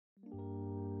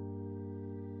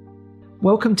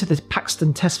Welcome to the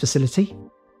Paxton Test Facility.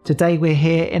 Today we're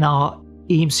here in our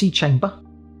EMC chamber,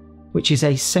 which is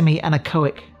a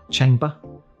semi-anechoic chamber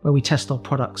where we test our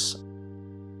products.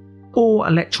 All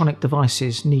electronic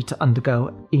devices need to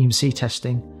undergo EMC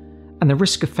testing, and the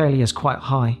risk of failure is quite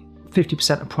high.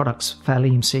 50% of products fail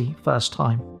EMC first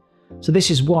time. So this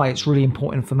is why it's really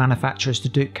important for manufacturers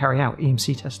to carry out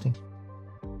EMC testing.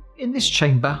 In this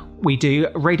chamber, we do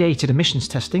radiated emissions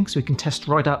testing, so we can test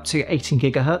right up to 18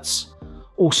 gigahertz.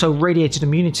 Also radiated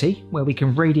immunity, where we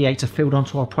can radiate a field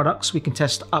onto our products. We can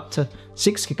test up to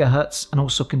 6 gigahertz, and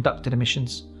also conducted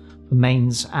emissions for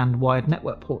mains and wired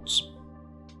network ports.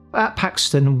 At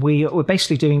Paxton, we're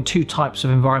basically doing two types of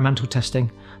environmental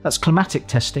testing. That's climatic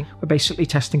testing. We're basically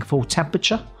testing for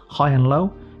temperature, high and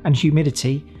low, and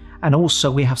humidity. And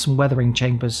also we have some weathering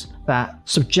chambers that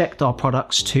subject our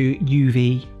products to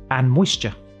UV and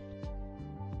moisture.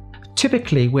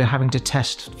 Typically, we're having to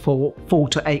test for 4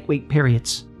 to 8 week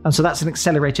periods. And so that's an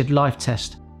accelerated live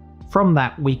test. From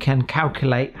that, we can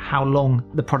calculate how long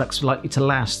the product's likely to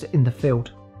last in the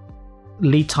field.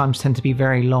 Lead times tend to be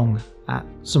very long at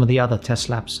some of the other test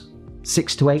labs.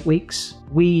 6 to 8 weeks.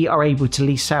 We are able to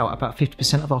lease out about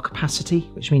 50% of our capacity,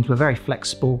 which means we're very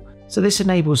flexible. So this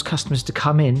enables customers to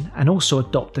come in and also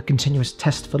adopt a continuous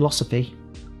test philosophy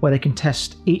where they can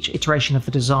test each iteration of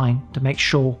the design to make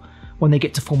sure when they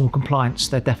get to formal compliance,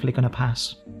 they're definitely going to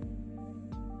pass.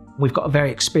 We've got a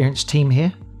very experienced team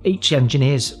here. Each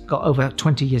engineer's got over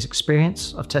 20 years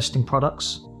experience of testing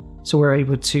products. So we're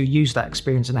able to use that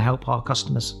experience and help our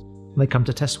customers when they come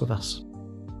to test with us.